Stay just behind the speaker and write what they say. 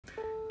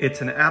It's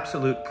an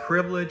absolute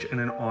privilege and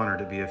an honor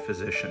to be a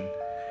physician,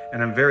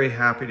 and I'm very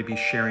happy to be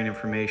sharing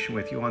information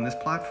with you on this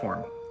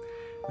platform.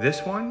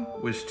 This one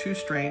was too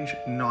strange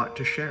not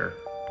to share.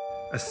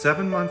 A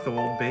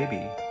 7-month-old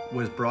baby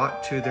was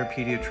brought to their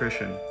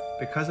pediatrician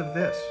because of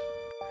this.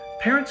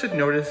 Parents had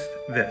noticed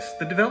this,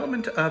 the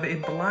development of a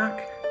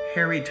black,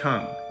 hairy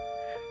tongue.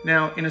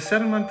 Now, in a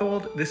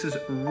 7-month-old, this is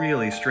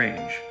really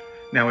strange.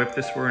 Now, if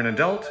this were an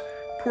adult,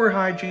 poor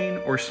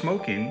hygiene or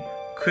smoking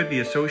could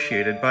be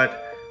associated,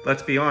 but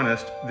let's be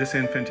honest, this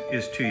infant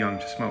is too young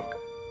to smoke.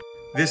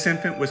 This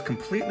infant was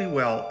completely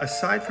well,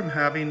 aside from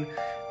having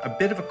a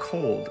bit of a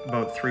cold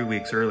about 3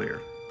 weeks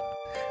earlier.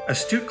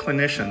 Astute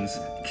clinicians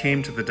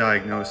came to the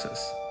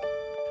diagnosis.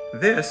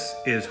 This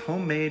is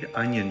homemade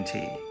onion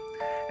tea,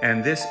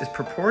 and this is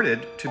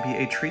purported to be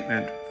a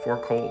treatment for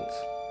colds.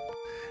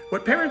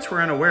 What parents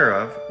were unaware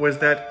of was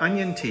that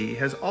onion tea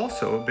has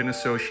also been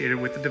associated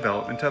with the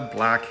development of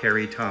black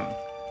hairy tongue.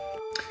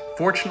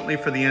 Fortunately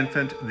for the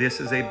infant,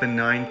 this is a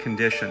benign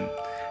condition,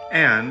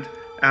 and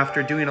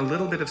after doing a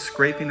little bit of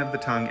scraping of the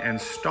tongue and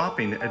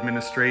stopping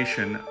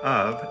administration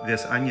of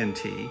this onion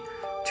tea,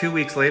 2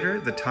 weeks later,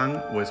 the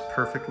tongue was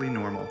perfectly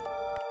normal.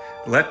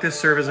 Let this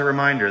serve as a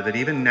reminder that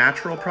even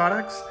natural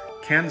products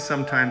can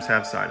sometimes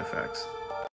have side effects.